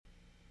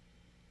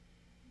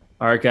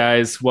All right,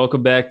 guys,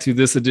 welcome back to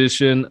this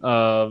edition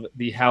of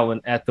the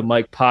Howlin' at the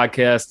Mic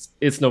podcast.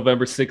 It's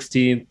November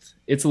 16th.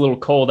 It's a little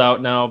cold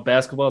out now.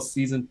 Basketball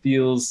season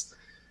feels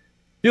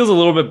a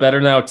little bit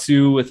better now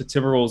too, with the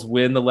Timberwolves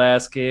win the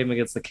last game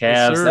against the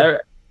Yes, Cavs.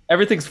 sir.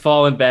 Everything's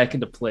fallen back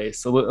into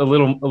place, a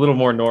little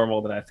more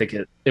normal than I think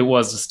it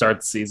was to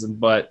start the season.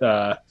 But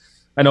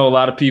I know a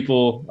lot of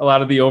people, a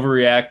lot of the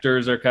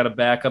overreactors are kind of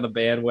back on the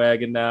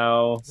bandwagon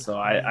now. So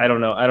I don't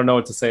know. I don't know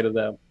what to say to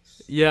them.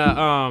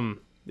 Yeah,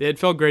 it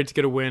felt great to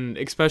get a win,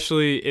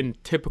 especially in a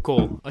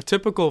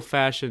typical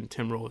fashion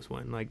Timberwolves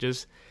win.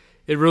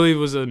 It really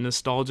was a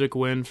nostalgic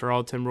win for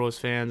all Timberwolves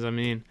fans. I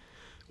mean,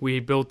 we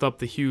built up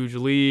the huge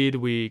lead.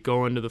 We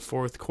go into the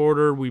fourth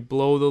quarter, we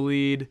blow the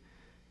lead,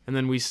 and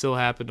then we still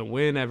happen to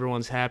win.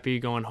 Everyone's happy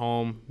going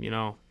home.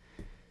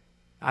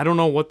 I don't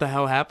know what the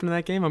hell happened in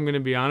that game. I'm going to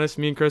be honest.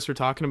 Me and Chris were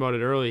talking about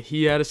it early.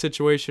 He had a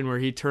situation where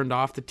he turned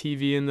off the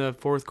TV in the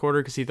fourth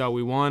quarter because he thought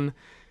we won.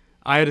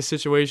 I had a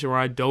situation where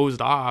I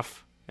dozed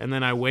off, and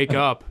then I wake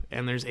up,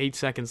 and there's 8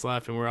 seconds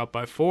left, and we're up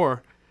by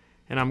 4.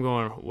 And I'm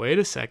going, wait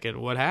a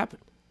second, what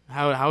happened?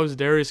 How is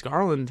Darius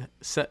Garland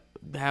set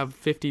have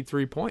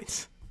 53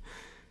 points?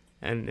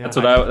 And That's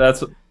what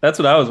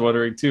I was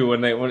wondering too.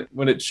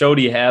 When it showed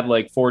he had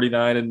like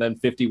 49 and then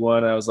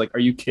 51, I was like, "Are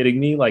you kidding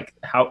me? Like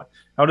how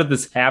did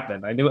this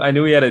happen?" I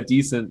knew he had a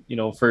decent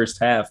first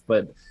half,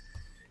 but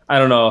I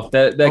don't know.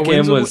 That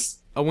game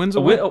was a win's a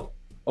a win. win.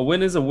 A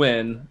win is a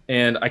win,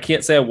 and I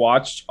can't say I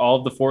watched all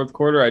of the fourth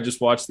quarter. I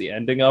just watched the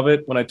ending of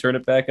it when I turned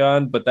it back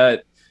on. But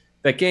that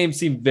game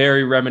seemed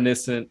very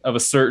reminiscent of a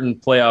certain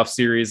playoff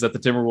series that the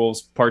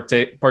Timberwolves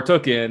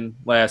partook in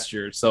last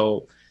year.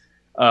 So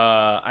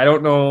I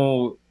don't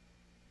know.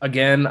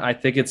 Again, I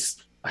think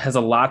it's has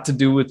a lot to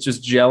do with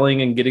just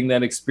gelling and getting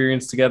that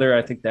experience together.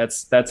 I think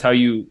that's how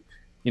you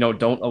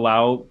don't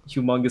allow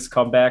humongous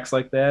comebacks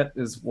like that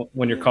is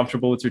when you're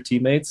comfortable with your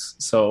teammates.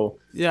 So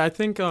Yeah, I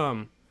think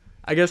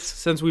I guess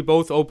since we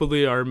both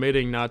openly are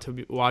admitting not to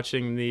be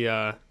watching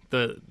the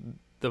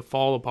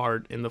fall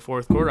apart in the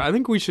fourth quarter, I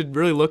think we should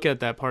really look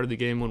at that part of the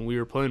game when we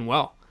were playing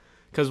well,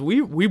 because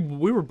we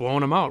were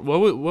blowing them out.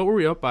 What were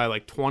we up by,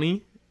 like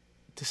 20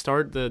 to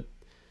start the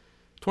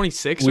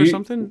 26 or we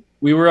something?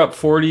 we were up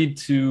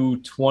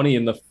 40-20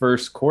 in the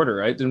first quarter,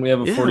 right? Didn't we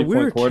have a Yeah, 40 we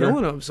were point quarter?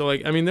 killing them. So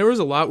I mean, there was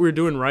a lot we were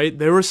doing right.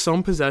 There were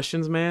some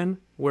possessions, man,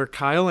 where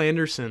Kyle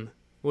Anderson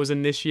was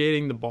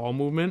initiating the ball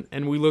movement,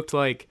 and we looked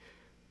like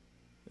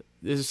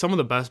this is some of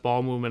the best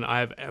ball movement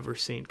I have ever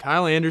seen.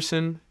 Kyle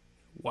Anderson,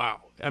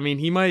 wow. I mean,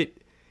 he might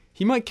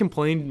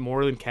complain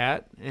more than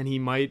Cat, and he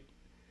might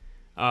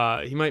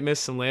miss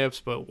some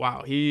layups, but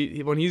wow,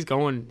 he when he's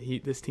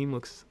going, this team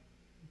looks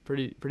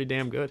pretty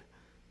damn good.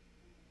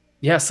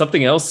 Yeah,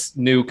 something else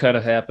new kind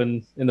of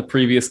happened in the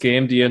previous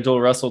game. D'Angelo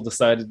Russell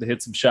decided to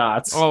hit some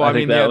shots. Oh, I I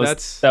think mean, yeah,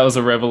 that was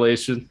a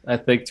revelation. I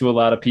think to a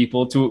lot of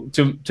people,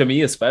 to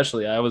me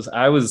especially. I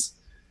was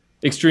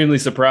extremely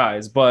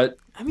surprised, but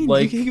I mean,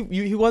 like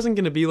he wasn't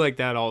going to be like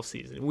that all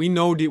season. We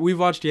know we've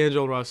watched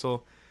D'Angelo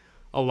Russell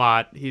a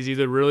lot. He's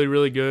either really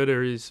really good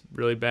or he's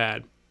really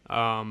bad.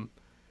 And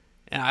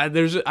I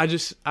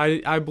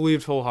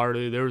believed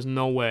wholeheartedly there was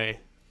no way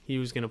he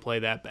was going to play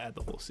that bad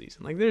the whole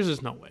season. Like, there's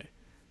just no way.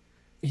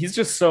 he's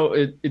just so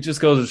it just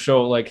goes to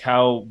show like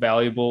how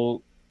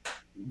valuable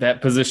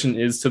that position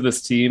is to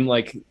this team.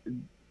 Like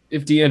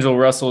if D'Angelo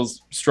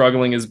Russell's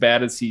struggling as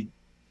bad as he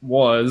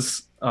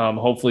was,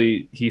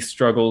 hopefully he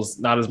struggles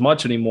not as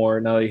much anymore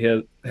now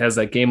that has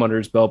that game under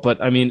his belt.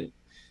 But I mean,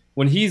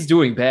 when he's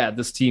doing bad,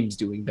 this team's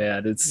doing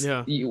bad. It's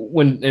Yeah.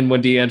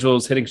 when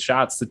D'Angelo's hitting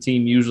shots, the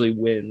team usually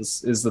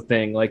wins is the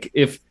thing. Like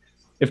if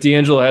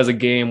D'Angelo has a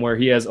game where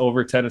he has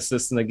over 10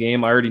 assists in the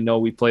game, I already know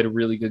we played a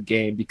really good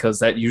game because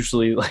that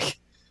usually like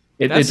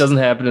it doesn't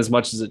happen as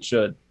much as it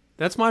should.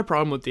 That's my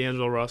problem with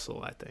D'Angelo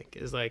Russell, I think,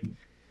 is like,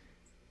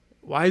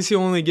 why is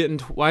he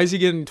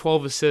getting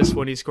 12 assists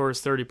when he scores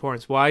 30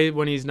 points? Why,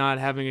 when he's not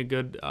having a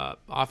good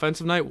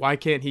offensive night, why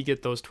can't he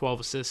get those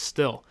 12 assists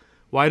still?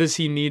 Why does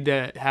he need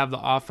to have the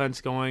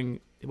offense going?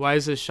 Why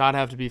does his shot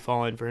have to be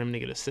falling for him to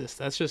get assists?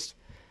 That's just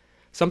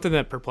something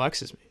that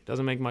perplexes me. It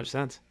doesn't make much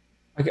sense.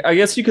 I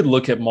guess you could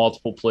look at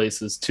multiple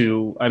places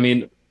too. I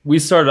mean, we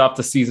started off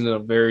the season in a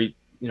very,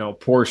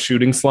 poor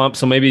shooting slump.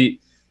 So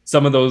maybe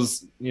some of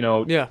those,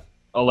 Yeah.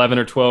 11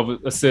 or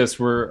 12 assists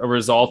were a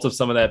result of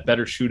some of that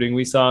better shooting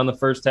we saw in the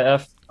first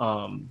half.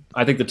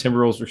 I think the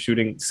Timberwolves were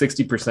shooting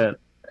 60%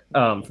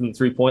 from the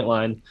 3-point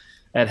line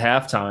at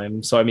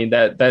halftime. So, I mean,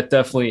 that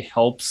definitely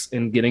helps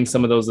in getting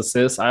some of those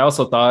assists. I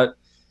also thought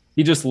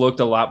he just looked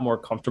a lot more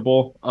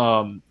comfortable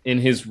in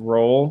his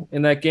role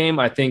in that game.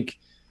 I think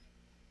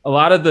a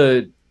lot of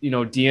the,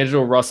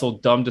 D'Angelo Russell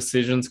dumb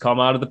decisions come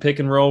out of the pick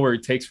and roll where he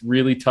takes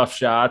really tough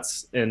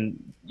shots, and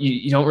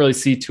you don't really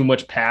see too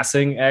much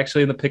passing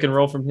actually in the pick and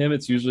roll from him.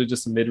 It's usually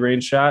just a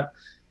mid-range shot.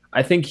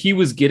 I think he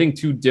was getting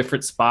to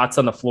different spots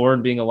on the floor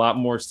and being a lot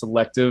more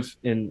selective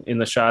in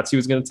the shots he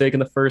was going to take in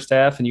the first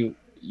half. And you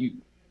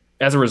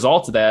as a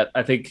result of that,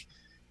 I think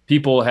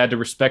people had to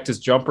respect his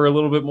jumper a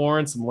little bit more,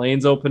 and some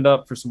lanes opened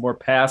up for some more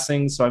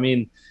passing. So, I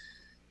mean,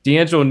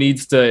 D'Angelo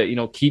needs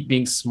to, keep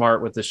being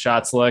smart with the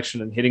shot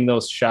selection and hitting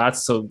those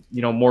shots so,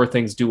 more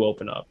things do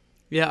open up.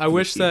 Yeah,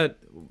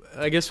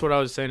 I guess what I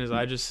was saying is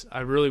I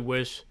really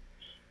wish,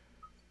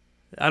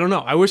 I don't know,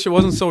 I wish it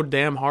wasn't so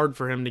damn hard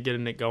for him to get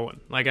it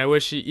going. Like, I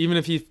wish even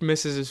if he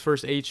misses his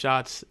first 8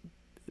 shots,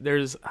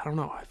 I don't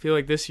know, I feel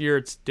like this year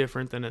it's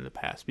different than in the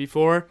past.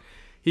 Before,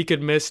 he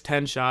could miss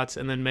 10 shots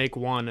and then make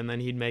 1, and then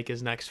he'd make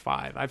his next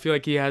 5. I feel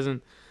like he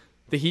hasn't,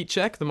 the heat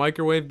check, the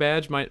microwave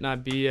badge might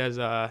not be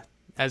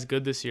as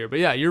good this year. But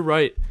yeah, you're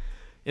right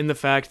in the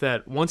fact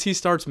that once he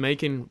starts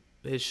making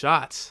his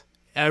shots,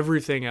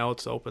 everything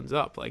else opens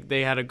up. Like,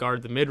 they had to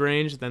guard the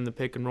mid-range, then the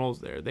pick and rolls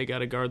there. They got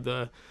to guard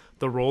the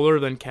roller,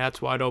 then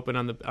Cat's wide open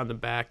on the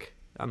back,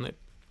 on the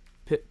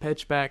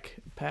pitch back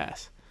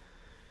pass.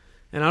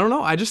 And I don't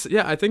know,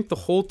 I think the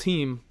whole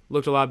team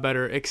looked a lot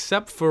better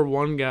except for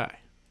one guy,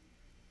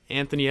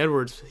 Anthony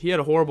Edwards. He had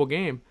a horrible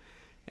game.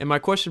 And my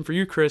question for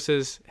you, Chris,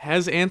 is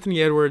has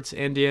Anthony Edwards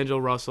and D'Angelo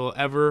Russell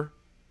ever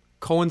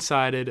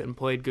coincided and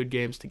played good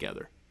games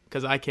together?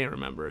 Because I can't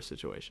remember a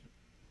situation.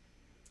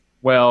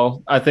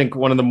 Well, I think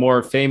one of the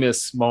more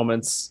famous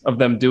moments of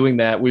them doing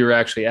that, we were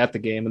actually at the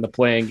game, in the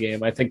playing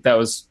game. I think that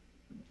was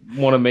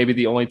one of maybe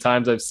the only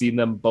times I've seen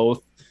them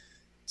both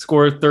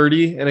score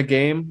 30 in a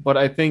game. But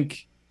I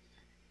think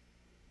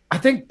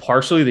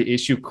partially the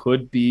issue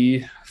could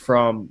be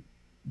from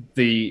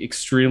the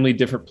extremely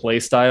different play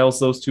styles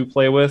those two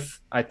play with.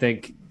 I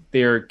think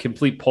they're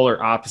complete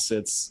polar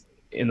opposites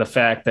in the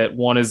fact that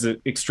one is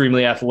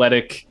extremely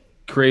athletic,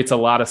 creates a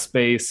lot of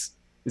space,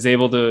 is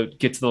able to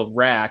get to the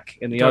rack,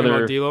 and the other.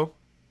 About D'Lo?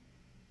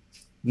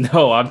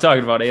 No, I'm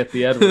talking about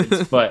Anthony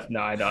Edwards, but no,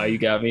 I know you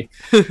got me.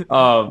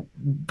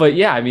 But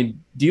yeah, I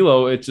mean,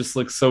 D'Lo, it just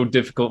looks so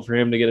difficult for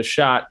him to get a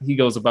shot. He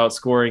goes about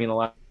scoring in a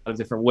lot of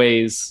different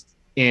ways,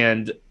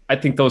 and I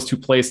think those two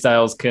play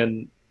styles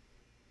can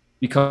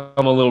become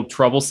a little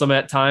troublesome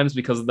at times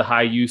because of the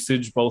high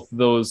usage both of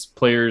those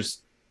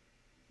players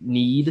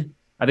need.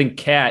 I think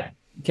Cat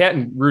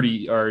and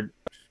Rudy are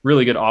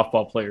really good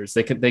off-ball players.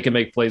 They can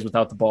make plays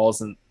without the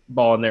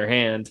ball in their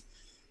hand.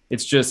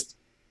 It's just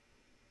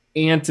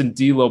Ant and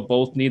D'Lo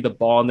both need the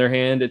ball in their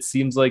hand, it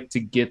seems like, to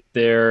get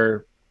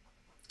their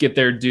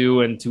due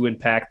and to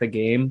impact the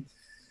game.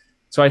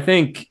 So I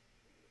think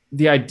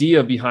the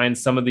idea behind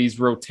some of these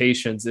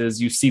rotations is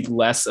you see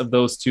less of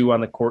those two on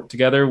the court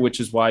together,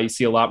 which is why you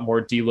see a lot more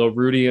D'Lo,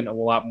 Rudy, and a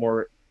lot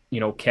more,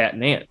 Cat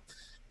and Ant.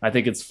 I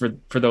think it's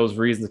for those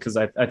reasons, because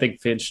I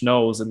think Finch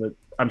knows, and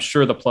I'm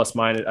sure the plus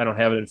minus, I don't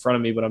have it in front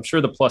of me, but I'm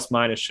sure the plus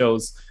minus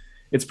shows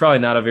it's probably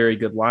not a very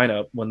good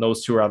lineup when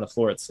those two are on the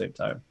floor at the same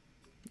time.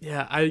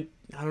 Yeah, I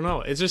don't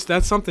know. It's just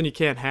that's something you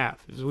can't have.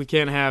 We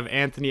can't have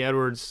Anthony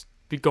Edwards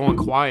be going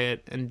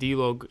quiet and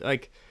D'Lo.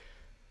 Like,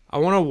 I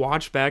want to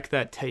watch back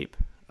that tape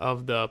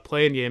of the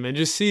playing game and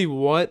just see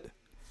what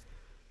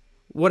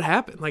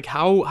happened. Like,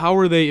 how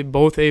are they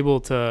both able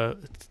to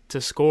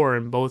score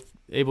and both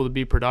able to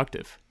be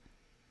productive?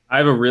 I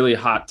have a really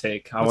hot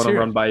take I want to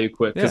run by you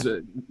quick, because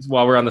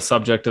while we're on the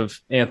subject of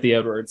Anthony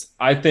Edwards,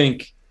 I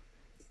think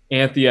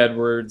Anthony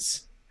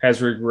Edwards has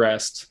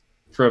regressed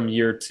from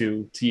year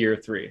 2 to year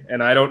 3.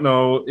 And I don't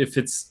know if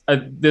it's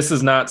this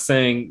is not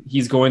saying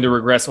he's going to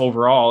regress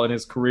overall in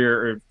his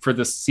career or for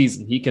this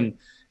season. He can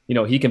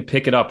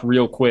pick it up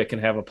real quick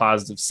and have a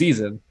positive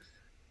season.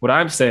 What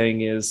I'm saying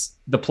is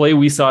the play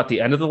we saw at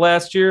the end of the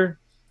last year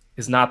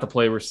is not the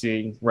play we're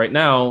seeing right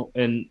now.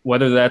 And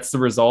whether that's the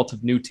result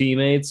of new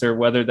teammates or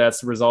whether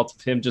that's the result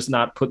of him just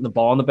not putting the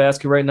ball in the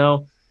basket right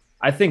now,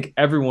 I think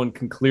everyone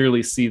can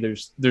clearly see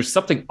there's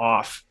something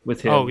off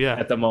with him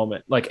at the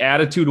moment. Like,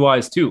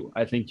 attitude-wise too,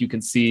 I think you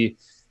can see,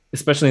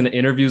 especially in the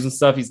interviews and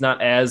stuff, he's not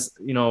as,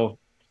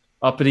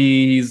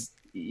 uppity.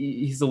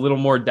 He's a little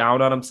more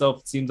down on himself,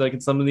 it seems like,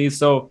 in some of these.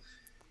 So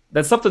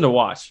that's something to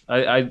watch.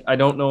 I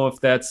don't know if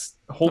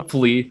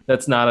hopefully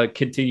that's not a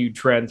continued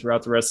trend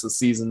throughout the rest of the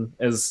season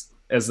as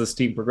this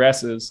team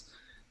progresses.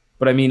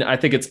 But I mean, I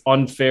think it's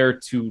unfair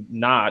to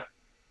not,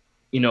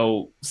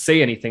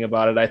 say anything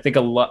about it. I think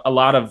a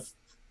lot of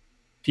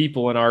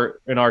people in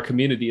our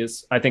community,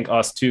 is, I think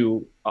us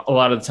too, a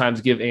lot of the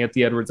times give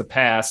Anthony Edwards a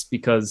pass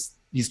because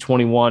he's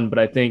 21, but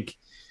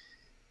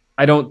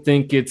I don't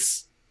think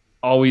it's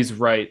always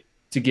right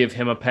to give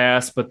him a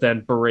pass, but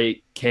then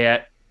berate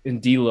Cat and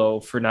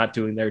D'Lo for not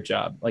doing their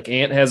job. Like,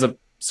 Ant has a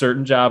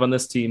certain job on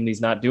this team, and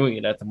he's not doing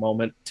it at the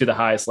moment to the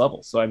highest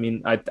level. So, I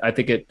mean, I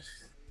think it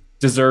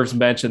deserves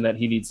mention that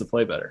he needs to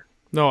play better.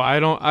 No, I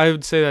don't. I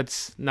would say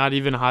that's not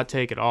even a hot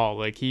take at all.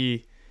 Like,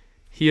 he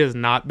has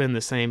not been the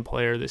same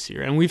player this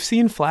year. And we've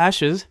seen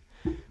flashes.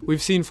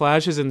 We've seen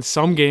flashes in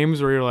some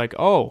games where you're like,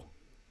 oh,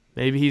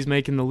 maybe he's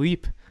making the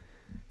leap.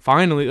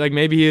 Finally, like,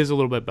 maybe he is a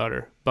little bit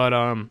better. But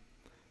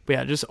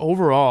yeah, just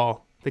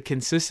overall, the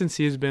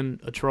consistency has been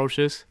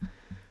atrocious.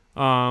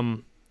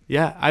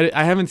 Yeah,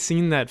 I haven't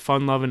seen that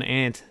fun-loving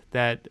Ant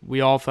that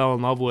we all fell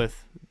in love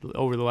with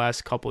over the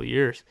last couple of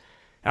years.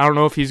 I don't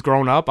know if he's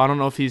grown up. I don't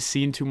know if he's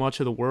seen too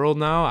much of the world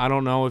now. I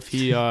don't know if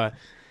he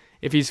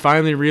if he's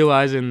finally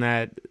realizing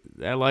that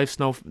life's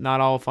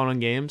not all fun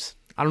and games.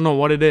 I don't know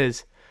what it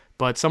is,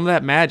 But some of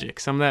that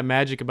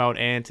magic about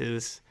Ant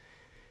is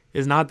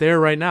not there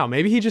right now.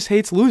 Maybe he just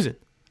hates losing.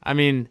 I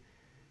mean,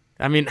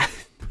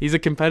 he's a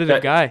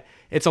competitive guy.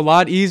 It's a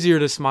lot easier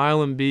to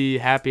smile and be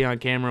happy on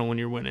camera when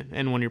you're winning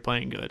and when you're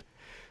playing good.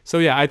 So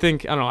yeah, I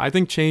think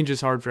change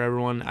is hard for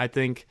everyone. I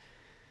think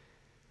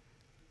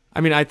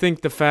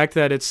the fact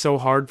that it's so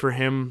hard for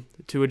him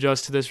to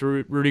adjust to this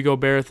Rudy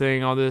Gobert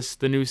thing, all this,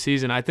 the new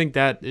season, I think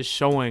that is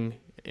showing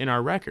in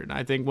our record.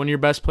 I think when your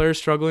best player is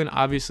struggling,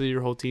 obviously your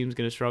whole team's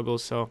going to struggle.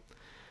 So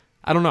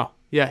I don't know.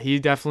 Yeah, he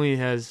definitely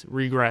has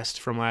regressed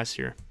from last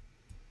year.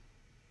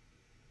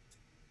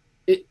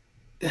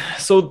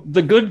 So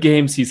the good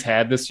games he's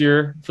had this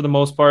year, for the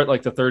most part,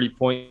 like the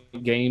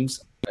 30-point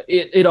games,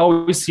 it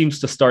always seems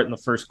to start in the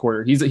first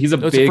quarter. He's a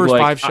Those big, first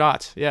like, 5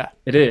 shots. Yeah,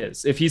 it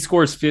is. If he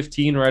scores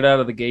 15 right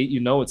out of the gate,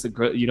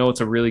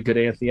 it's a really good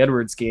Anthony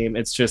Edwards game.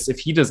 It's just if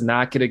he does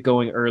not get it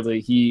going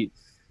early,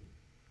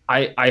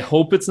 I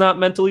hope it's not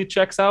mentally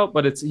checks out,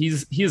 but he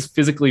is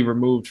physically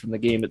removed from the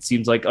game. It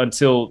seems like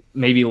until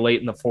maybe late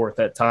in the fourth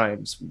at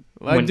times.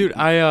 Dude,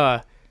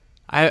 I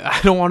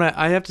don't want to.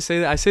 I have to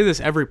say that I say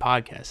this every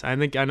podcast. I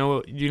think I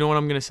know. You know what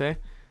I'm gonna say?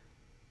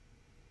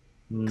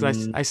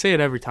 Because I say it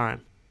every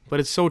time,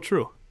 but it's so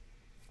true.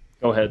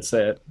 Go ahead,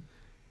 say it.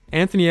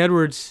 Anthony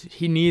Edwards,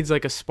 he needs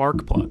like a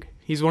spark plug.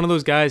 He's one of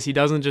those guys. He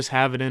doesn't just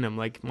have it in him,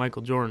 like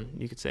Michael Jordan.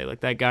 You could say, like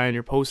that guy in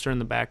your poster in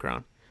the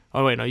background.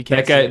 Oh wait, no, you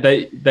can't.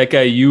 That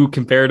guy you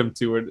compared him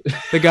to.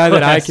 The guy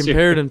that I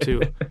compared him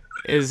to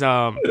is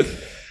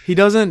he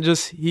doesn't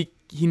just he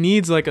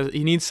needs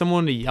he needs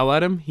someone to yell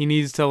at him. He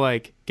needs to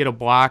like get a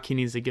block. He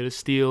needs to get a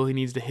steal. He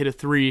needs to hit a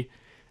 3,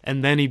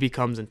 and then he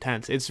becomes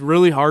intense. It's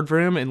really hard for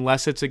him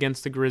unless it's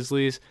against the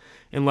Grizzlies,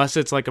 unless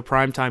it's like a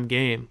primetime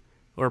game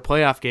or a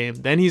playoff game.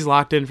 Then he's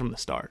locked in from the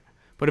start.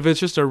 But if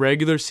it's just a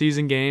regular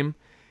season game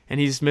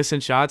and he's missing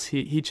shots,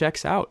 he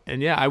checks out.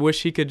 And yeah, I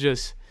wish he could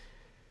just.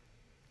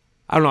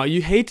 I don't know.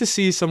 You hate to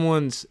see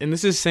someone's, and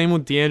this is same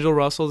with D'Angelo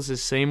Russell. This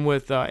is same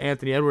with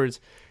Anthony Edwards.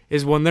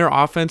 Is when their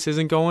offense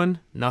isn't going,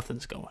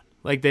 nothing's going.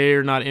 Like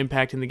they're not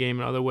impacting the game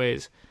in other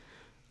ways.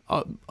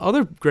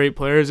 Other great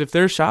players, if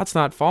their shot's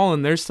not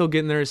falling, they're still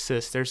getting their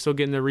assists. They're still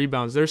getting their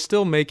rebounds. They're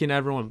still making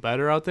everyone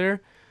better out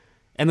there.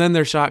 And then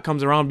their shot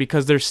comes around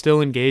because they're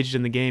still engaged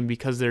in the game,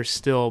 because they're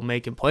still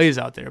making plays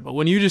out there. But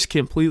when you just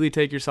completely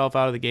take yourself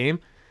out of the game,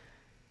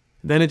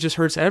 then it just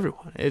hurts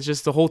everyone. It's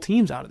just the whole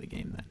team's out of the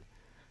game then.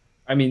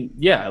 I mean,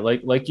 yeah,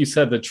 like you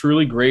said, the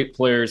truly great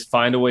players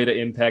find a way to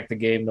impact the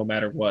game no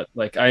matter what.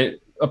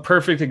 A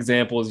perfect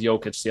example is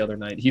Jokic the other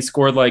night. He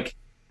scored like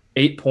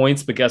 8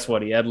 points, but guess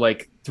what? He had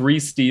like 3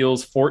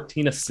 steals,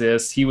 14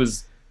 assists. He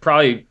was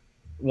probably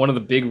one of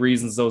the big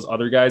reasons those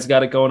other guys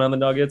got it going on the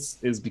Nuggets,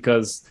 is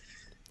because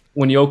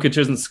when Jokic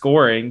isn't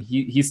scoring,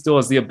 he still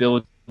has the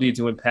ability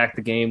to impact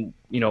the game,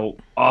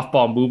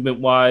 off-ball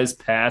movement-wise,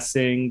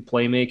 passing,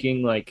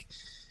 playmaking. Like,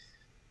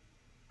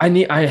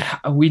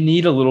 we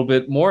need a little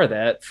bit more of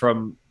that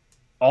from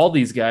all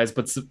these guys,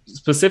 but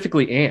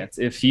specifically Ant,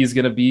 if he's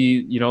going to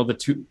be, the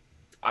two.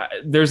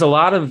 There's a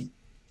lot of,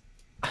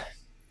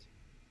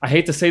 I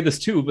hate to say this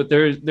too, but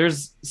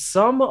there's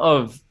some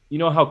of,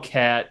 how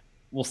Cat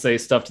will say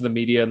stuff to the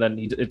media and then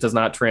it does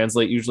not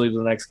translate usually to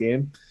the next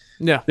game.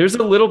 Yeah, there's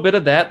a little bit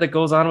of that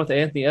goes on with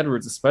Anthony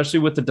Edwards, especially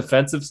with the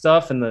defensive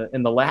stuff and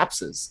the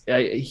lapses.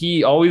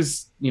 He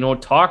always,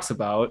 talks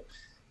about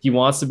he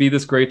wants to be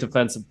this great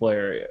defensive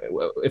player.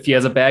 If he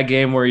has a bad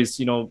game where he's,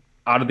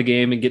 out of the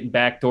game and getting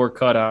backdoor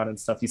cut on and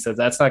stuff, he says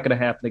that's not going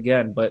to happen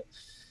again. But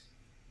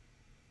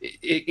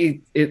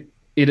it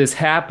is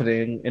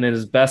happening, and it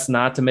is best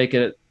not to make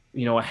it,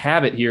 a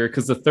habit here,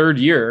 because the third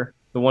year,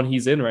 the one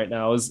he's in right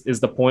now, is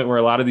the point where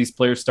a lot of these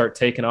players start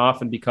taking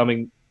off and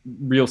becoming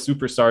real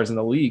superstars in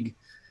the league.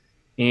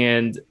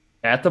 And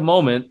at the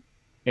moment,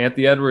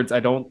 Anthony Edwards, I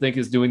don't think,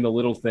 is doing the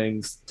little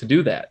things to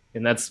do that.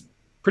 And that's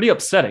pretty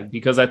upsetting,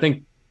 because I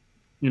think,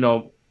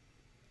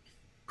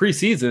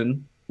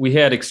 preseason, we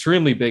had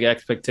extremely big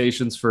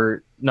expectations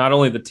for not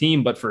only the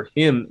team, but for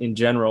him in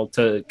general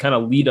to kind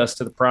of lead us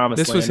to the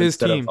promised land was his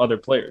instead team. Of other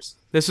players.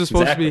 This was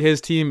supposed to be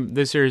his team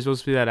this year. He's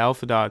supposed to be that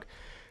alpha dog.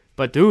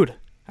 But, dude,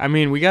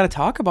 we got to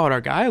talk about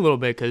our guy a little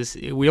bit, because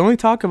we only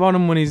talk about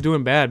him when he's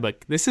doing bad.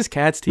 But this is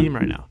Cat's team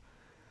right now,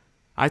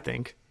 I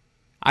think.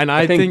 And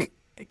I think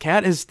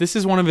Cat this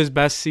is one of his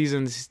best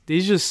seasons.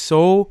 He's just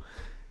so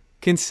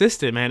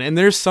consistent, man. And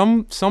there's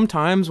some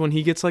times when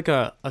he gets like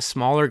a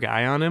smaller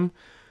guy on him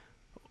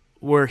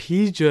where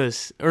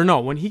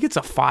when he gets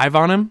a 5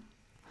 on him,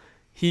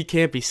 he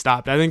can't be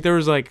stopped. I think there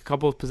was like a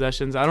couple of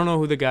possessions. I don't know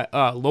who the guy,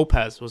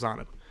 Lopez was on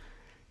him.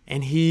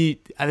 And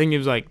I think it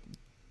was like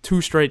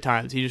 2 straight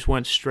times. He just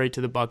went straight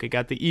to the bucket,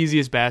 got the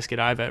easiest basket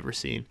I've ever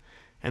seen.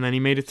 And then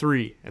he made a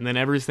 3, and then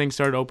everything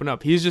started to open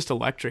up. He's just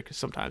electric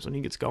sometimes when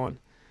he gets going.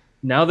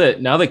 Now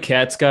that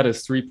Cat's got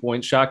his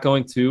 3-point shot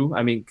going too,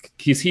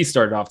 he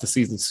started off the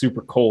season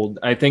super cold.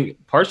 I think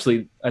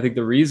partially,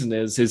 the reason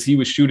is he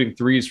was shooting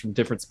threes from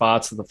different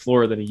spots of the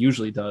floor than he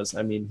usually does.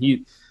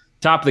 He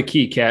top of the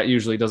key, Cat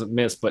usually doesn't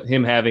miss, but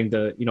him having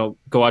to,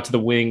 go out to the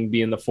wing,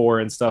 be in the 4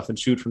 and stuff and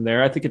shoot from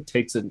there, I think it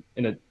takes an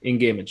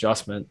in-game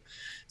adjustment.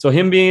 So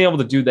him being able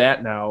to do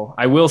that now,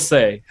 I will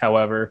say,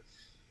 however,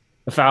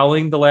 the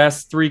fouling the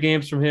last 3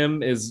 games from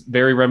him is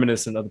very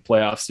reminiscent of the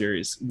playoff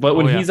series. But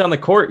when he's on the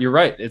court, you're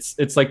right.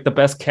 It's like the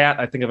best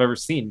cat I think I've ever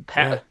seen,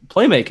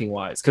 playmaking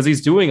wise, because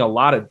he's doing a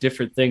lot of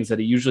different things that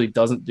he usually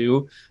doesn't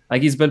do.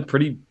 Like he's been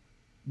pretty.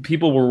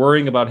 People were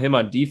worrying about him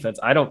on defense.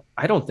 I don't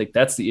think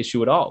that's the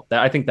issue at all.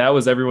 I think that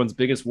was everyone's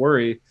biggest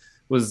worry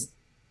was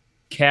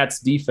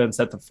Cat's defense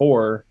at the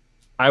 4.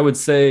 I would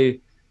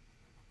say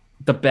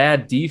the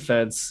bad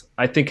defense,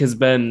 I think, has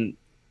been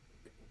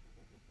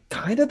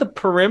kind of the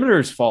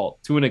perimeter's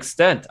fault to an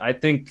extent. I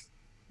think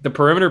the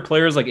perimeter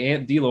players like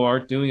Ant D'Lo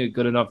aren't doing a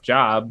good enough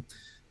job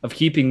of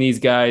keeping these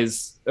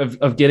guys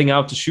of getting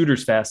out to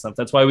shooters fast enough.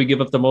 That's why we give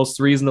up the most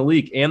threes in the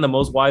league and the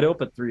most wide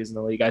open threes in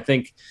the league. I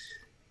think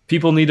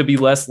people need to be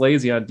less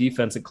lazy on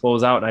defense and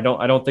close out. And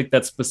I don't think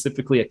that's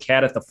specifically a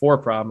Cat at the 4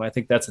 problem. I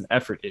think that's an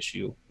effort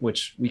issue,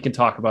 which we can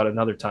talk about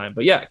another time.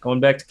 But yeah,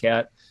 going back to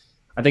Cat,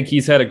 I think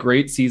he's had a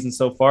great season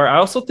so far. I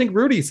also think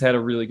Rudy's had a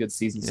really good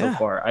season so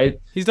far.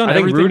 He's done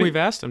everything we've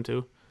asked him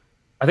to.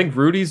 I think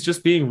Rudy's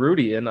just being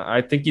Rudy, and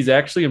I think he's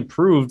actually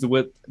improved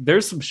with –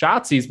 there's some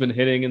shots he's been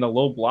hitting in the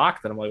low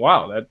block that I'm like,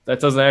 wow, that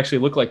doesn't actually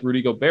look like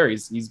Rudy Gobert.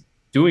 He's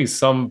doing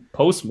some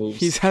post moves.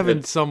 He's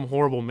having some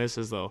horrible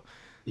misses, though.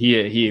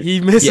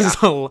 He misses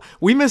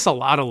we miss a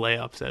lot of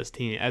layups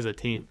as a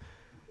team.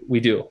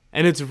 We do.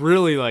 And it's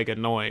really, like,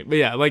 annoying. But,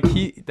 yeah, like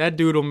that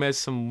dude will miss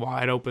some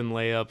wide-open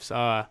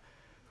layups.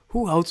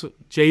 Who else?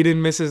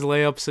 Jaden misses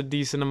layups a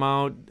decent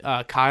amount.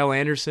 Kyle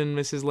Anderson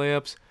misses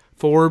layups.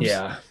 Forbes.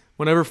 Yeah.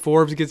 Whenever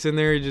Forbes gets in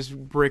there, he just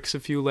bricks a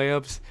few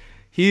layups.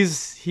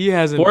 He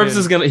hasn't. Forbes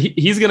is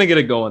he's gonna get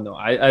it going though.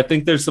 I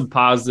think there's some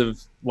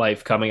positive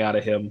life coming out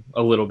of him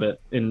a little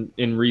bit in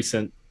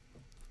recent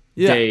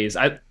days.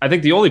 I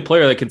think the only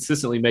player that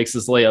consistently makes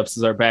his layups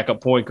is our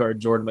backup point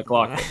guard Jordan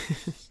McLaughlin.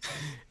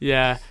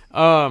 Yeah.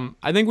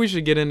 I think we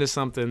should get into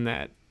something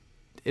that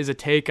is a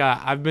take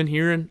I've been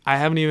hearing. I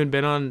haven't even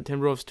been on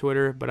Timberwolves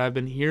Twitter, but I've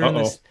been hearing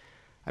this.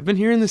 I've been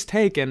hearing this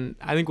take, and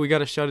I think we got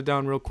to shut it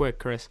down real quick,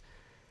 Chris.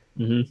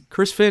 Mm-hmm.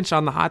 Chris Finch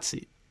on the hot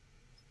seat.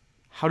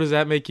 How does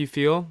that make you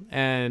feel?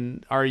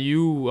 And are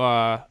you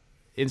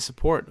in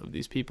support of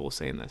these people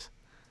saying this?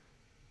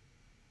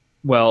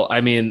 Well, I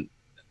mean,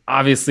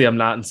 obviously I'm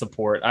not in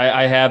support.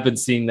 I have been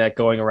seeing that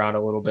going around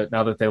a little bit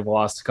now that they've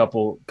lost a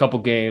couple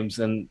games.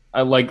 And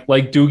I like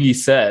Doogie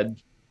said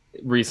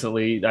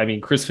recently, I mean,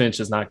 Chris Finch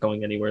is not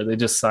going anywhere. They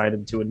just signed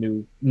him to a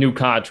new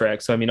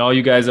contract. So, I mean, all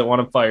you guys that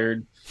want him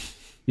fired,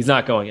 he's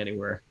not going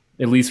anywhere,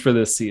 at least for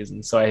this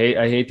season. So I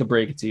hate to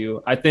break it to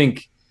you. I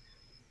think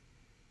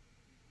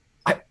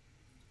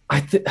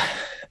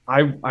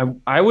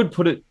I would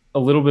put it a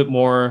little bit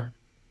more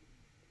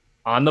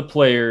on the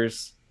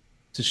players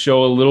to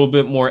show a little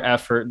bit more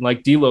effort. And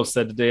like D'Lo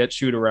said today at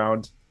shoot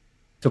around,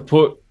 to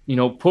put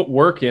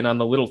work in on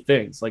the little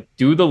things, like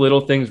do the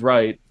little things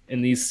right.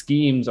 And these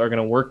schemes are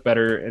going to work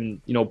better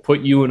and,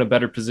 put you in a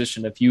better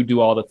position if you do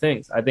all the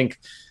things. I think,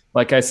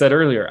 like I said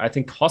earlier, I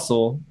think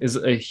hustle is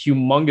a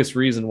humongous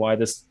reason why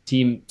this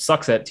team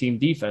sucks at team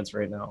defense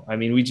right now. I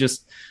mean, we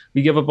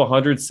give up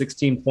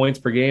 116 points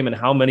per game, and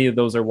how many of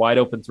those are wide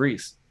open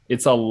threes?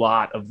 It's a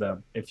lot of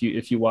them. If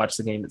you watch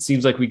the game, it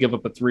seems like we give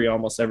up a 3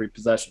 almost every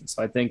possession.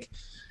 So I think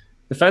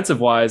defensive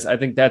wise, I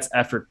think that's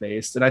effort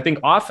based. And I think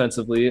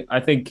offensively, I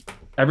think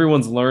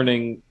everyone's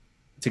learning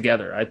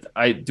together.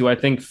 I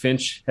think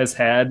Finch has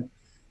had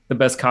the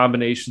best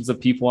combinations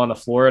of people on the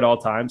floor at all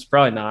times?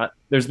 Probably not.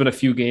 There's been a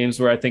few games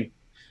where I think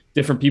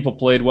different people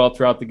played well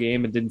throughout the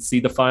game and didn't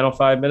see the final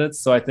 5 minutes.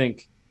 So I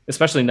think,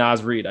 especially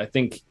Naz Reid, I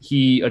think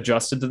he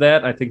adjusted to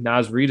that. I think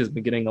Naz Reid has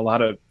been getting a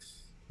lot of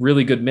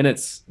really good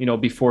minutes,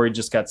 before he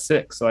just got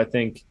sick. So I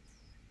think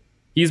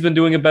he's been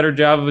doing a better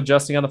job of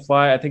adjusting on the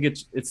fly. I think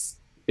it's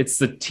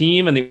the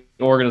team and the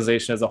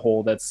organization as a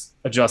whole that's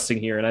adjusting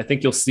here. And I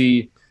think you'll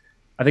see,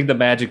 I think the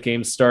Magic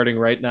game's starting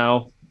right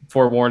now.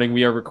 Forewarning,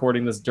 we are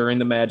recording this during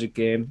the Magic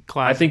game.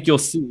 Classic. I think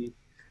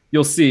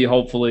you'll see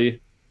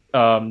hopefully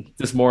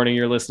this morning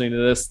you're listening to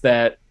this,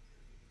 that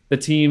the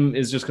team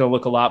is just going to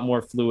look a lot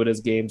more fluid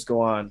as games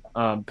go on.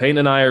 Peyton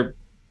and I are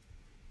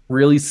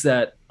really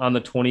set on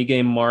the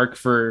 20-game mark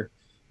for,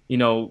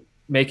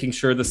 making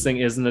sure this thing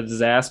isn't a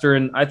disaster.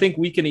 And I think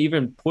we can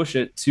even push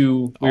it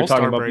to, we were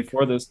talking about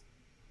before this.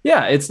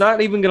 Yeah, it's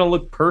not even going to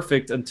look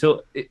perfect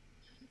until it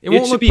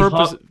won't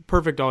look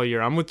perfect all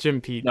year. I'm with Jim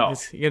Pete. No.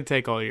 It's going to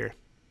take all year.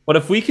 But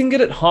if we can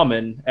get it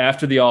humming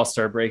after the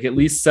All-Star break, at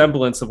least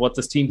semblance of what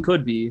this team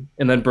could be,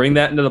 and then bring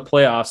that into the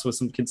playoffs with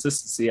some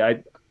consistency,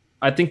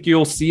 I think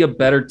you'll see a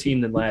better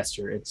team than last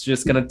year. It's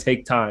just going to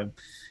take time.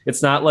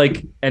 It's not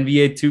like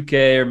NBA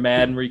 2K or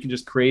Madden where you can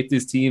just create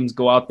these teams,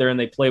 go out there and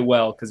they play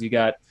well because you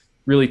got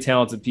really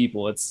talented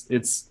people.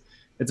 It's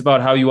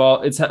about how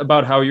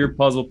your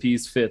puzzle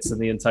piece fits in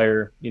the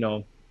entire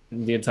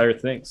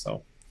thing.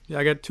 So yeah,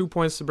 I got 2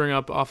 points to bring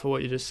up off of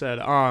what you just said.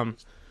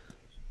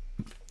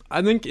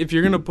 I think if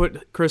you're going to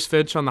put Chris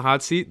Finch on the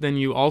hot seat, then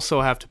you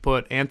also have to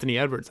put Anthony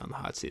Edwards on the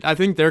hot seat. I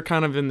think they're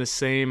kind of in the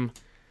same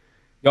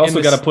You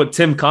also got to put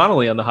Tim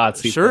Connolly on the hot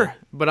seat. Sure, though.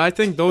 but I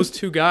think those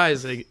two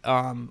guys,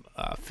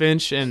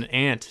 Finch and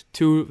Ant,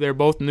 they're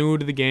both new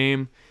to the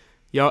game.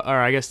 Or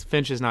I guess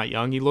Finch is not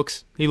young. He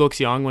looks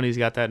young when he's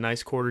got that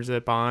nice quarter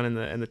zip on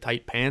and the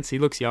tight pants. He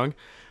looks young.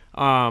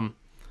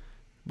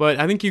 But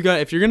I think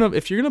if you're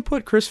gonna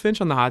put Chris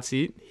Finch on the hot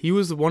seat, he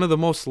was one of the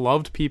most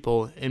loved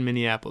people in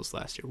Minneapolis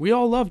last year. We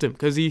all loved him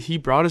because he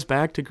brought us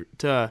back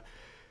to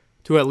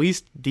at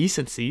least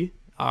decency.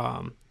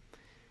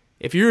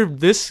 If you're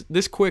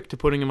this quick to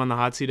putting him on the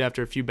hot seat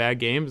after a few bad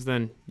games,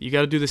 then you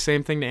got to do the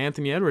same thing to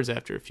Anthony Edwards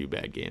after a few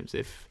bad games.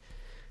 If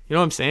you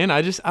know what I'm saying,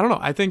 I don't know.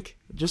 I think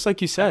just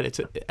like you said,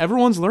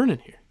 everyone's learning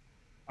here.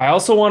 I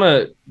also want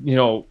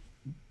to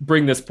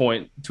bring this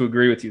point to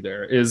agree with you.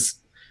 There is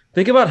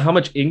think about how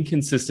much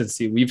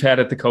inconsistency we've had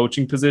at the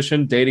coaching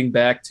position dating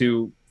back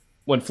to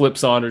when Flip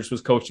Saunders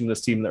was coaching this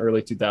team in the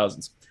early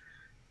 2000s.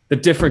 The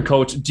different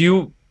coach.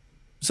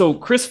 So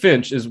Chris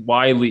Finch is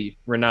widely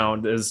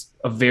renowned as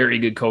a very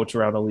good coach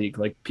around the league.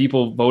 Like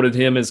people voted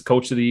him as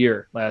coach of the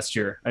year last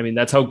year. I mean,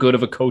 that's how good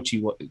of a coach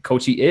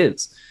he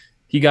is.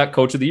 He got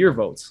coach of the year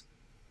votes.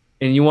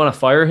 And you want to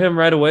fire him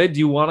right away? Do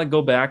you want to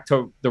go back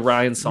to the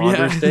Ryan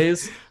Saunders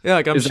days? Yeah,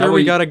 like I'm sure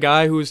we got a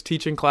guy who's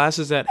teaching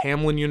classes at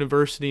Hamline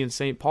University in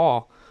St.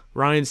 Paul,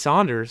 Ryan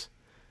Saunders.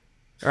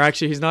 Or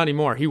actually, he's not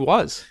anymore. He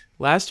was.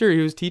 Last year, he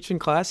was teaching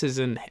classes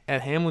at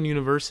Hamline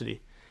University.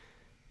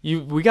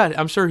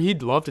 I'm sure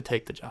he'd love to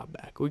take the job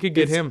back. We could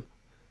get him.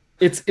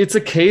 It's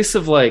a case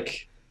of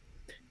like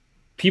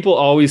people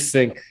always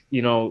think,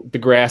 the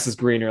grass is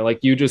greener. Like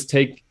you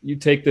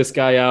take this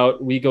guy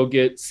out, we go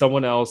get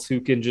someone else who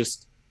can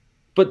just.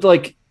 But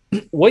like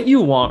what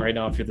you want right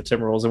now, if you're the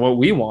Timberwolves, and what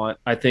we want,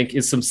 I think,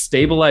 is some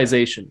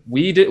stabilization.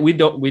 We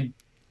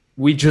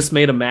just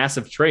made a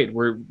massive trade.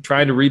 We're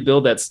trying to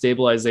rebuild that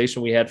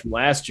stabilization we had from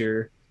last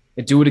year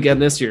and do it again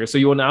this year. So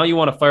you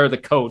want to fire the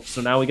coach.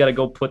 So now we got to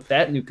go put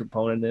that new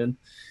component in.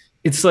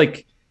 It's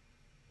like,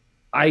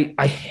 I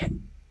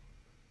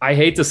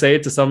hate to say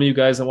it to some of you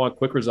guys that want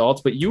quick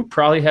results, but you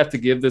probably have to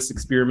give this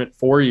experiment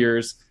 4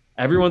 years.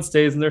 Everyone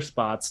stays in their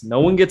spots. No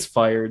one gets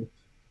fired.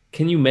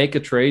 Can you make a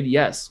trade?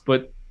 Yes.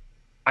 But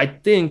I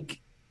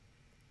think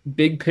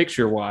big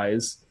picture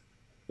wise,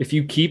 if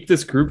you keep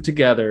this group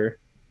together,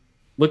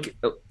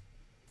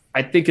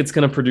 I think it's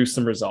going to produce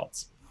some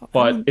results.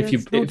 But if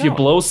you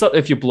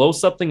blow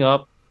something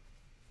up,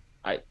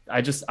 I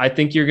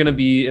think you're going to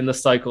be in the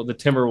cycle, the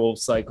Timberwolves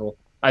cycle.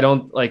 I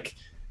don't like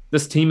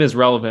this team is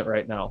relevant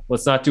right now.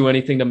 Let's not do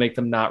anything to make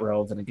them not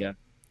relevant again,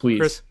 please.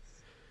 Chris,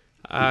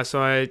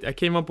 so I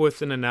came up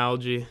with an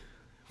analogy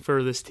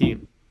for this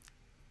team.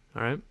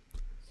 All right,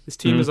 this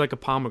team is like a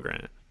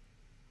pomegranate.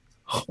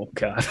 Oh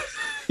God,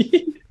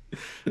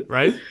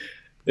 right?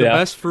 The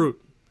best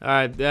fruit.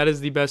 That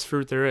is the best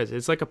fruit there is.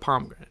 It's like a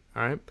pomegranate.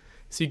 All right.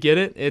 So you get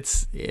it.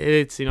 It's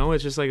it's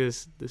just like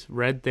this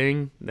red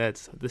thing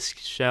that's the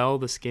shell,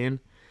 the skin,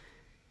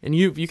 and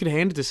you could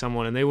hand it to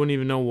someone and they wouldn't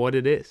even know what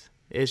it is.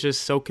 It's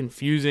just so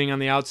confusing on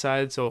the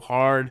outside, so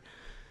hard,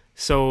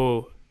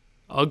 so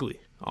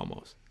ugly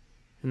almost.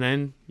 And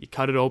then you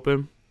cut it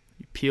open,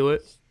 you peel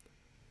it,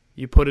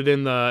 you put it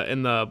in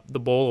the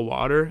bowl of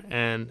water,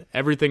 and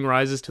everything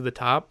rises to the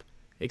top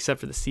except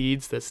for the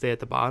seeds that stay at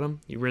the bottom.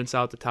 You rinse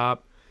out the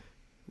top,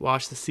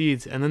 wash the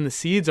seeds, and then the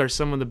seeds are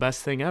some of the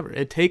best thing ever.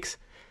 It takes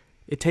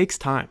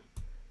time.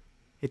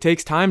 It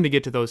takes time to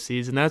get to those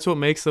seeds, and that's what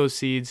makes those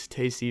seeds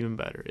taste even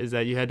better, is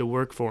that you had to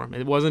work for them.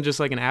 It wasn't just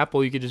like an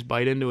apple you could just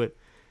bite into it.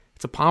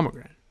 It's a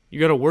pomegranate. You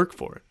got to work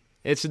for it.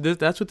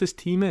 That's what this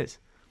team is.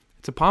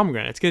 It's a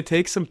pomegranate. It's going to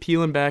take some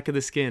peeling back of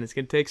the skin. It's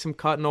going to take some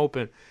cutting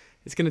open.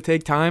 It's going to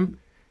take time,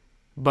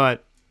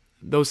 but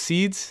those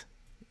seeds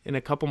in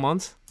a couple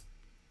months,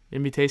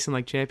 it'll be tasting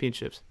like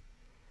championships.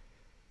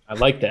 I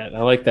like that.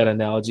 I like that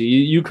analogy.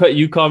 You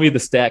call me the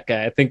stat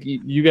guy. I think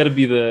you got to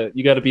be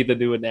the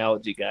new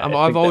analogy guy.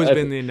 I've always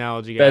been the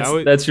analogy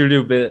guy. That's your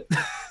new bit.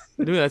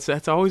 Dude,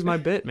 that's always my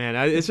bit, man.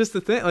 It's just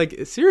the thing.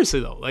 Like seriously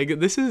though, like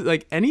this is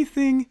like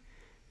anything.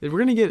 We're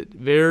gonna get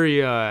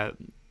very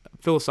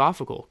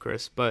philosophical,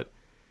 Chris, but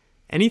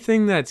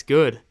anything that's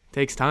good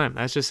takes time.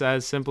 That's just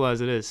as simple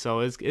as it is. So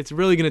it's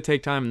really gonna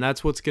take time, and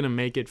that's what's gonna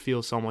make it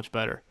feel so much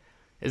better.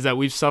 Is that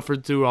we've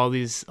suffered through all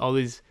these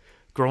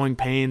growing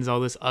pains, all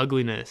this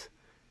ugliness,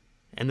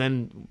 and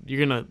then you're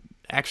gonna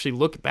actually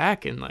look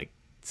back and like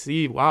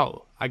see,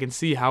 wow, I can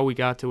see how we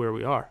got to where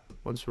we are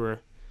once we're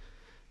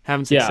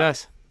having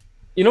success. Yeah.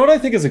 You know what I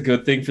think is a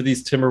good thing for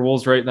these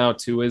Timberwolves right now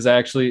too is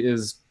at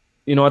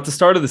the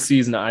start of the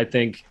season, I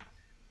think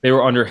they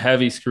were under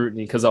heavy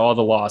scrutiny because of all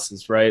the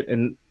losses, right?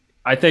 And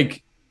I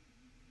think,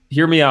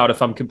 hear me out if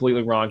I'm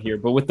completely wrong here,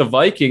 but with the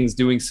Vikings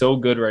doing so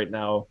good right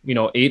now,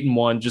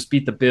 8-1, just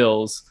beat the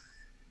Bills.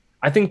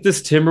 I think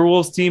this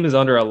Timberwolves team is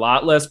under a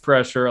lot less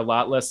pressure, a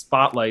lot less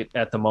spotlight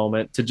at the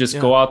moment to just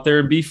go out there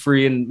and be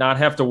free and not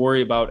have to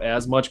worry about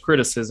as much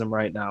criticism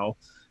right now.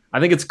 I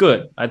think it's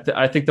good.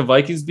 I think the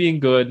Vikings being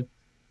good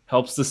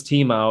helps this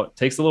team out,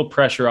 takes a little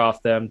pressure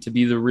off them to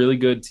be the really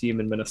good team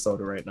in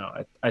Minnesota right now.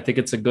 I think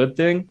it's a good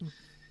thing.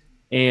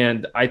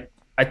 And I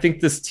think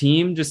this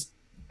team just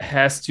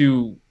has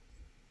to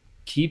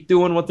keep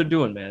doing what they're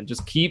doing, man.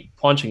 Just keep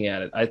punching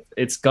at it.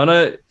 There's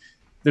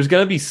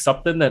gonna be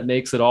something that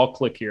makes it all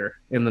click here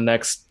in the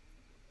next,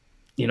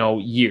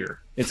 year.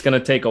 It's gonna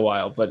take a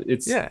while, but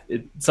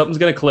something's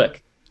gonna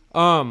click.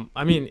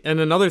 I mean, and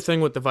another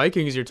thing with the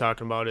Vikings you're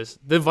talking about is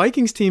the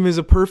Vikings team is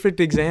a perfect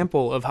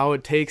example of how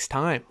it takes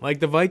time. Like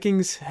the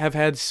Vikings have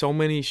had so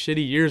many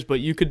shitty years, but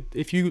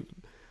if you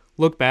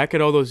look back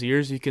at all those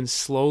years, you can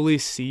slowly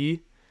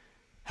see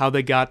how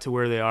they got to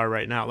where they are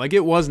right now. Like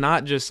it was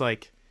not just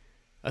like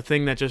a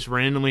thing that just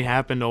randomly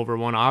happened over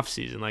one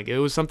offseason. Like it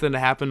was something that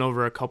happened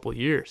over a couple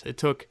years. It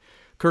took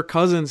Kirk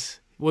Cousins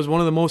was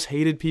one of the most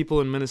hated people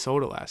in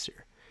Minnesota last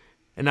year,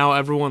 and now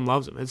everyone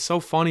loves him. It's so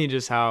funny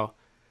just how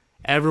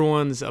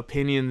everyone's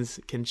opinions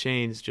can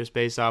change just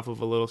based off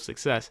of a little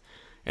success.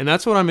 And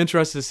that's what I'm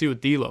interested to see with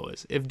D'Lo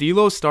is. If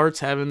D'Lo starts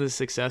having this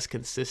success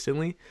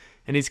consistently,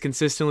 and he's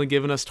consistently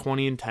giving us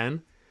 20 and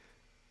 10,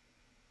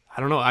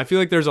 I don't know. I feel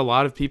like there's a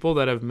lot of people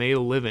that have made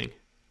a living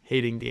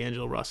hating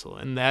D'Angelo Russell,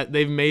 and that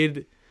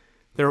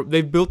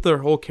they've built their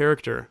whole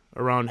character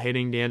around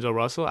hating D'Angelo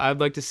Russell. I'd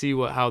like to see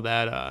how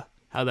that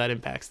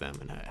impacts them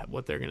and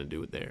what they're going to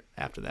do there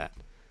after that.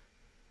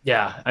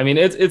 Yeah, I mean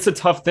it's a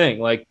tough thing.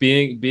 Like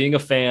being a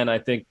fan, I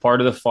think part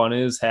of the fun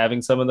is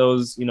having some of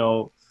those,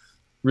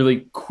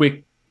 really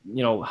quick,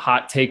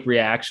 hot take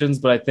reactions.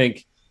 But I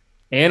think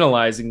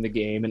analyzing the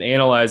game and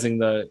analyzing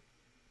the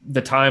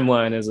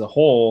timeline as a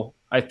whole,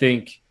 I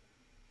think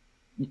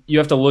you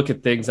have to look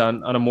at things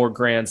on a more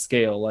grand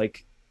scale.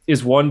 Like,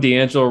 is one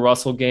D'Angelo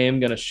Russell game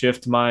going to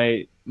shift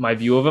my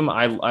view of him?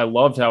 I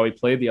loved how he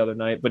played the other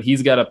night, but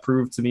he's got to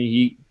prove to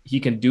me he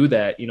can do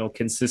that,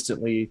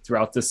 consistently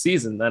throughout this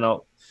season.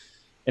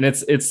 And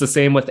it's the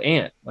same with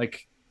Ant.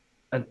 Like,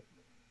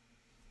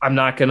 I'm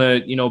not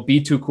gonna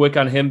be too quick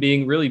on him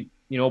being really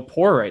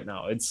poor right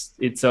now.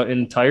 It's an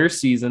entire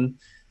season.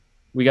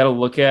 We got to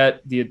look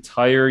at the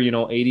entire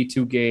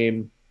 82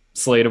 game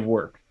slate of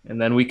work,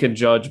 and then we can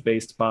judge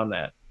based upon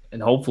that,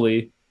 and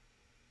hopefully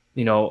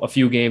a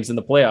few games in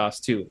the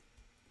playoffs too.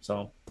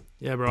 So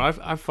yeah, bro,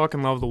 I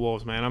fucking love the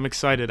Wolves, man. I'm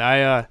excited.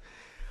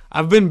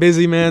 I've been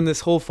busy, man, this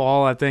whole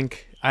fall. I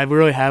think I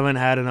really haven't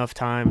had enough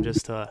time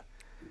just to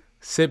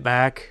sit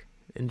back,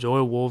 enjoy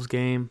a Wolves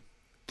game,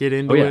 get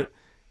into it,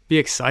 be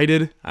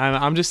excited.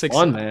 I'm just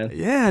excited. Fun, man.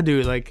 Yeah,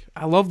 dude. Like,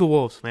 I love the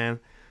Wolves, man.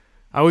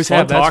 I always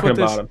have. Talking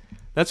about them.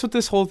 That's what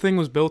this whole thing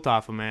was built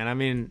off of, man. I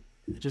mean,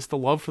 just the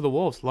love for the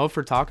Wolves, love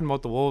for talking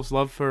about the Wolves,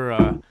 love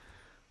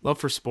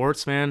for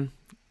sports, man.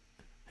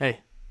 Hey,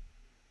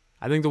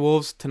 I think the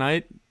Wolves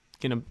tonight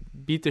gonna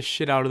beat the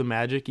shit out of the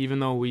Magic, even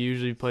though we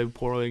usually play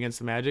poorly against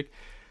the Magic.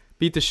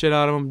 Beat the shit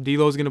out of them.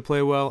 D'Lo's gonna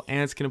play well.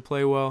 Ant's gonna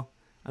play well.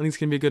 I think it's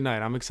gonna be a good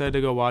night. I'm excited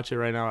to go watch it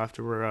right now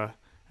after we're All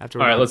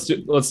right, let's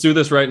do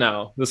this right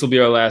now. This will be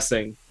our last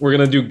thing. We're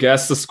gonna do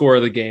guess the score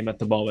of the game at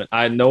the moment.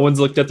 No one's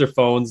looked at their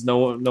phones.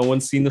 No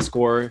one's seen the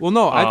score. Well,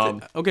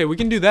 no. Okay, we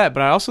can do that,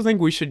 but I also think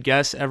we should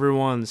guess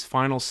everyone's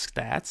final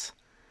stats,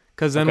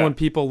 because then when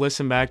people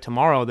listen back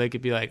tomorrow, they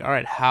could be like, all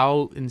right,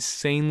 how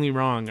insanely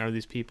wrong are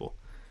these people?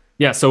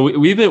 Yeah. So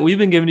we've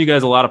been giving you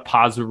guys a lot of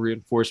positive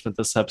reinforcement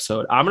this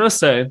episode. I'm gonna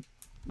say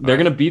they're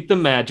gonna beat the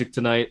Magic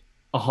tonight,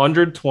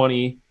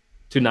 120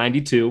 to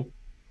 92,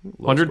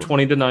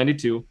 120 to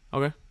 92.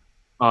 Okay.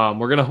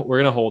 We're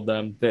gonna hold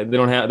them. They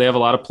have a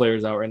lot of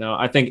players out right now.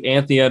 I think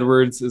Anthony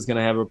Edwards is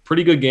gonna have a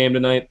pretty good game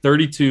tonight.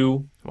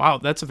 32. Wow,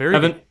 that's a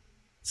very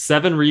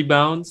seven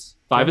rebounds,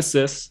 5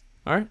 assists.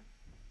 All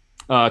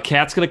right.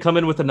 Cat's gonna come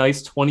in with a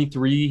nice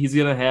 23. He's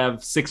gonna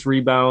have 6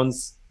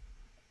 rebounds,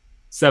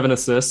 7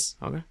 assists.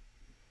 Okay.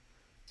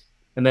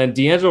 And then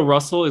D'Angelo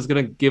Russell is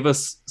gonna give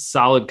us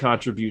solid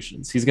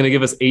contributions. He's gonna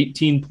give us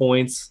 18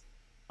 points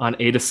on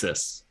 8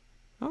 assists.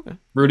 Okay.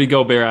 Rudy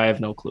Gobert, I have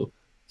no clue.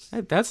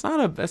 Hey, that's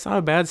not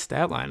a bad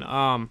stat line.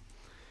 I'm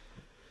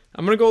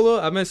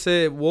gonna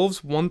say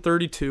Wolves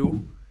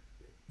 132,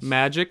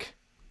 Magic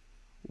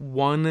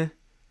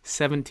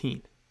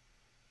 117.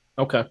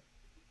 Okay.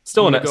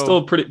 Still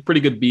a pretty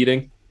good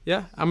beating.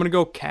 Yeah, I'm gonna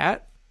go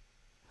Cat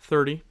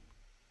 30.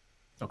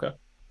 Okay.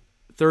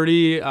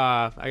 30.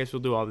 I guess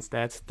we'll do all the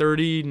stats.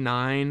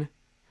 39,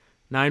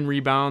 9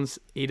 rebounds,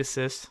 8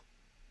 assists.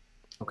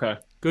 Okay.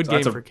 Good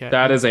game for Cat.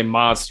 That is a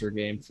monster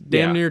game.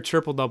 Damn near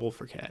triple-double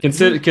for Cat.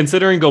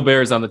 Considering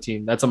Gobert's on the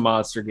team, that's a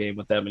monster game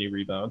with that many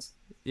rebounds.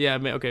 Yeah,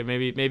 okay,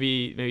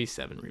 maybe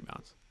 7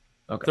 rebounds.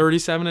 Okay.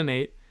 37 and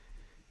 8.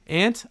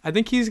 Ant, I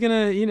think he's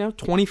going to,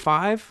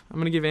 25. I'm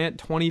going to give Ant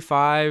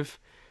 25,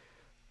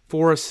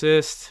 4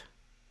 assists.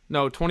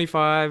 No,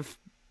 25,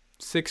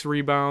 6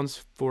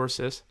 rebounds, 4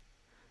 assists.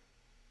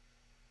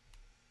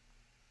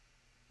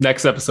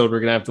 Next episode,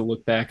 we're going to have to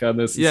look back on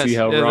this and see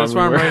how wrong that's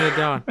why we were. I'm writing it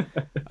down.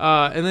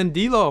 And then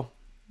D'Lo,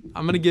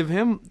 I'm going to give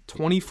him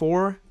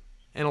 24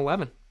 and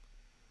 11.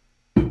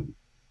 All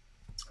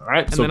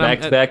right, so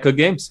back-to-back good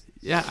games.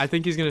 Yeah, I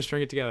think he's going to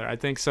string it together. I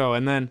think so.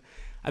 And then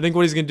I think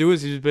what he's going to do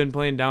is he's been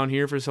playing down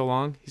here for so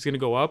long. He's going to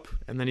go up,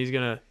 and then he's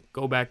going to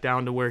go back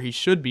down to where he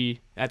should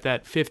be at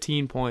that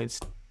 15 points,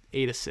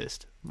 8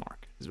 assist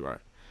mark. Is right.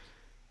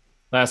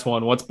 Last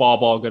one. What's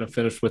Ball going to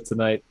finish with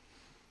tonight?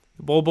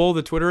 Bol,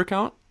 the Twitter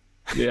account?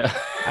 Yeah.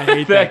 I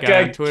hate That that guy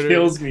guy on Twitter.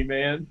 kills me,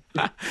 man.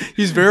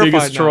 He's verified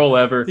Biggest now. troll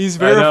ever. He's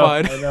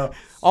verified. I know.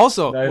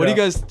 Also, I what do you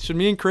know. guys? Should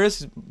me and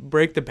Chris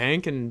break the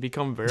bank and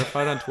become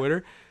verified on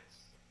Twitter?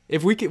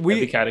 If we could, That'd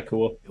be kind of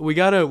cool. we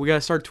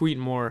gotta start tweeting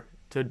more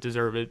to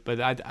deserve it. But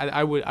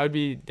I'd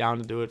be down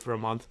to do it for a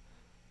month.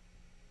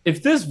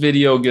 If this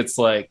video gets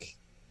like,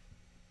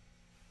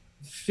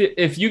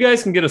 if you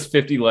guys can get us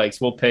 50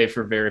 likes, we'll pay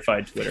for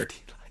verified Twitter.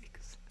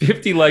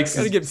 50 likes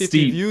Gotta is get 50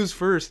 steep. views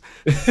first.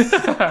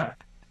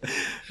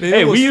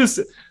 Hey, we use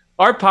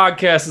our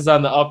podcast is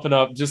on the up and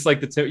up, just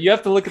like you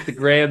have to look at the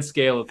grand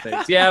scale of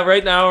things. Yeah,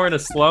 right now we're in a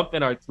slump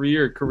in our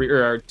 3-year career,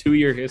 or our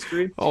 2-year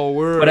history. Oh,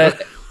 But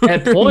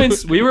at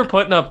points we were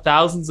putting up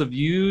thousands of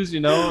views,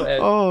 at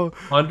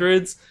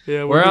hundreds.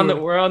 Yeah, we're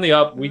on the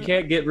up. We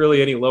can't get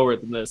really any lower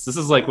than this. This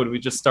is like when we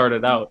just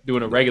started out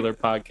doing a regular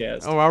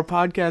podcast. Oh, our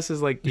podcast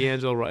is like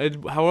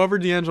D'Angelo. However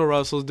D'Angelo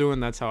Russell's doing,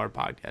 that's how our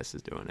podcast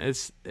is doing.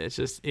 It's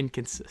just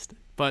inconsistent,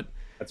 but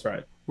That's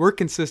right. we're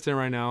consistent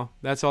right now.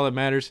 That's all that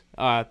matters.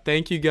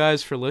 Thank you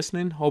guys for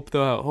listening. Hope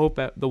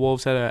the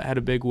Wolves had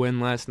a big win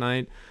last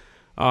night.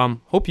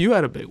 Hope you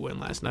had a big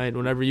win last night.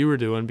 Whatever you were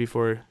doing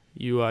before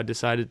you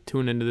decided to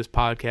tune into this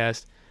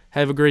podcast.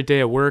 Have a great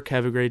day at work.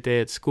 Have a great day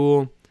at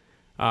school.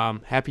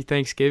 Happy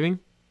Thanksgiving.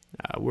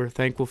 We're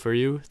thankful for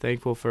you.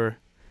 Thankful for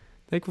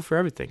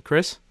everything.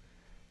 Chris,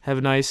 have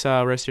a nice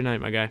rest of your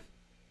night, my guy.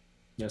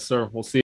 Yes, sir. We'll see you.